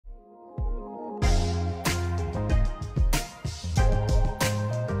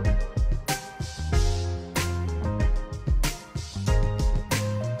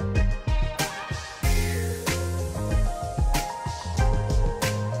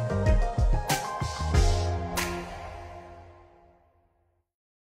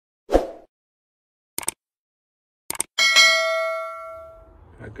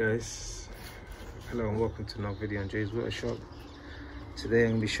Hi guys, hello and welcome to another video on Jay's Workshop. Today I'm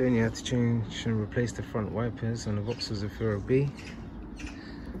going to be showing you how to change and replace the front wipers on the Vauxhall Zafira B.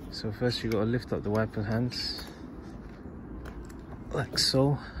 So first you've got to lift up the wiper hands like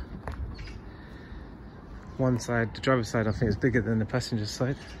so. One side, the driver's side, I think is bigger than the passenger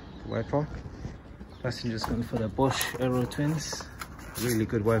side, the wiper. Passenger's going for the Bosch Aero Twins. Really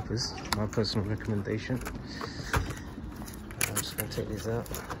good wipers, my personal recommendation. I'm just going to take these out.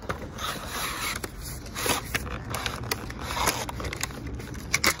 So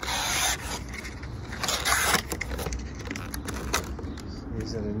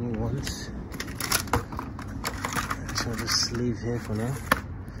these are the new ones. So I'll just leave here for now.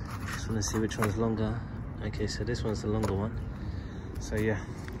 Just want to see which one's longer. Okay, so this one's the longer one. So yeah,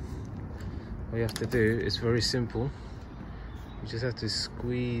 what you have to do is very simple. You just have to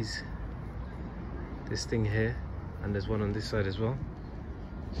squeeze this thing here, and there's one on this side as well.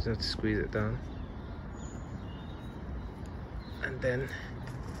 You just have to squeeze it down, and then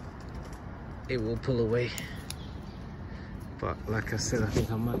it will pull away. But like I said, I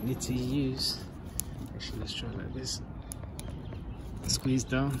think I might need to use, actually let's try it like this. Squeeze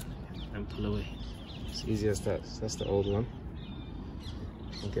down and pull away. It's easy as that. So that's the old one.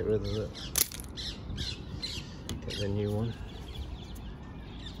 I'll get rid of it. Get the new one.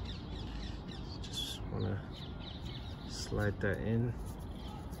 Just want to slide that in.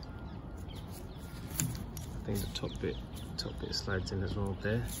 I think the top bit slides in as well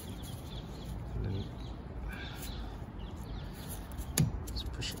there. And then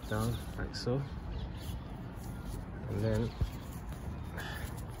just push it down like so. And then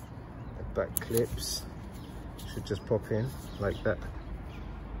the back clips should just pop in like that.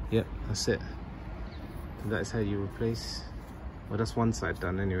 Yep, that's it. And that is how you replace. Well, that's one side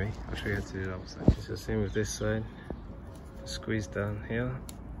done anyway. I'll show you how to do the other side. It's the same with this side. Squeeze down here,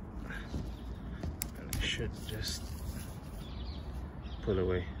 and it should just pull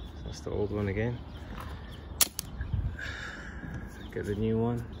away. That's the old one again. Get the new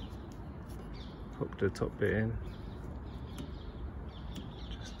one. Hook the top bit in.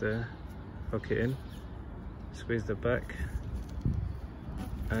 Just there. Hook it in. Squeeze the back,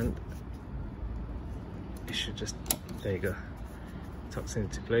 and it should just, there you go, tucks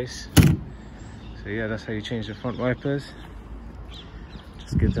into place. So yeah, that's how you change the front wipers.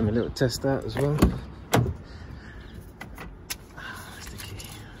 Just give them a little test out as well. That's the key.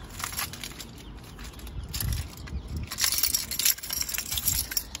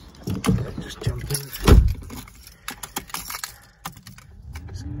 Just jump in.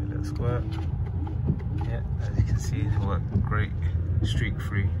 Just give it a little squirt. Yeah, as you can see, it worked great, streak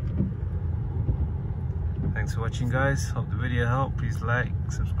free. Thanks for watching guys, hope the video helped. Please like,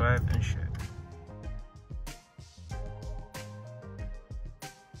 subscribe and share.